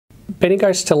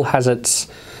Bendigo still has its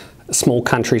small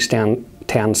country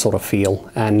town sort of feel,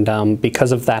 and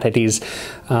because of that it is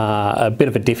a bit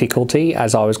of a difficulty.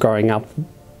 As I was growing up,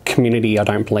 community I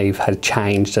don't believe had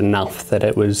changed enough that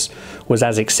it was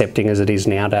as accepting as it is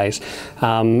nowadays,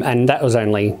 and that was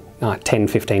only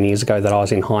 10-15 years ago that I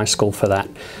was in high school for that.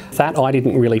 I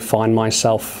didn't really find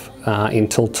myself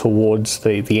until towards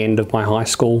the end of my high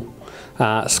school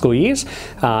years,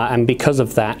 and because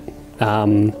of that,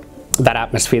 that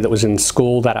atmosphere that was in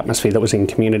school, that atmosphere that was in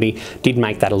community, did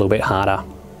make that a little bit harder.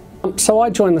 So I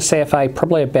joined the CFA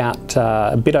probably about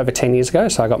a bit over 10 years ago,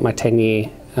 so I got my 10-year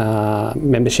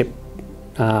membership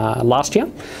last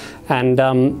year, and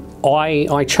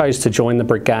I chose to join the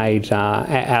brigade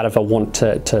out of a want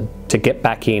to get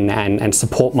back in and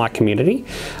support my community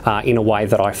in a way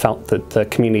that I felt that the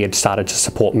community had started to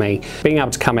support me. Being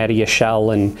able to come out of your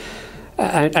shell and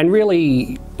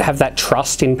really have that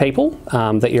trust in people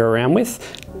that you're around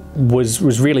with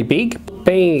was really big.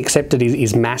 Being accepted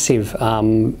is massive.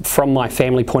 From my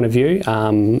family point of view,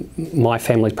 my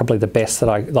family is probably the best that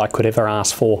I could ever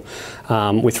ask for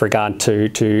with regard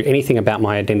to anything about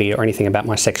my identity or anything about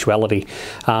my sexuality.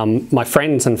 My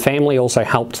friends and family also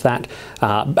helped that.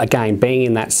 Again, being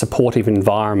in that supportive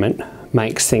environment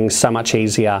makes things so much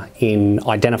easier in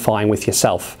identifying with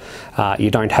yourself. You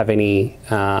don't have any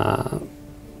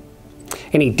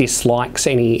dislikes,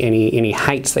 any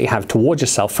hates that you have towards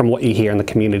yourself from what you hear in the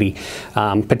community,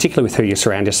 particularly with who you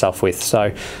surround yourself with.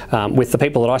 So with the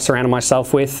people that I surrounded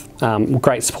myself with,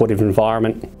 great supportive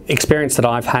environment. Experience that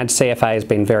I've had, CFA has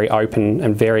been very open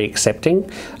and very accepting,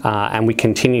 and we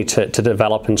continue to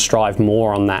develop and strive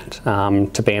more on that,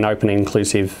 to be an open and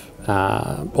inclusive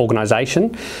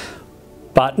organisation.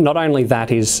 But not only that,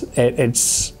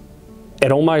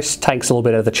 it almost takes a little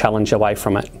bit of the challenge away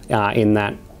from it, in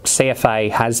that CFA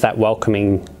has that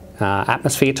welcoming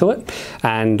atmosphere to it,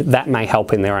 and that may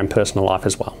help in their own personal life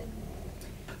as well.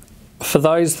 For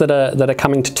those that are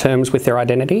coming to terms with their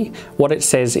identity, what it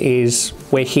says is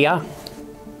we're here,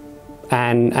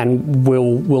 and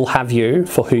we'll have you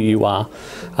for who you are.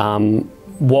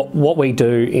 What we do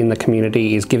in the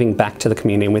community is giving back to the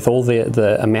community, and with all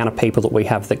the amount of people that we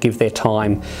have that give their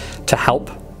time to help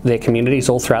their communities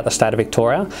all throughout the state of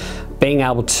Victoria, being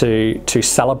able to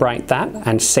celebrate that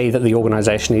and see that the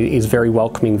organisation is very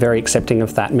welcoming, very accepting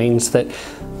of that, means that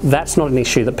that's not an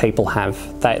issue that people have.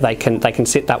 They can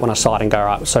sit that one aside and go,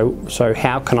 right, so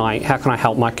how can I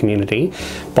help my community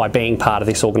by being part of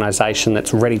this organisation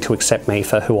that's ready to accept me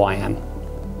for who I am.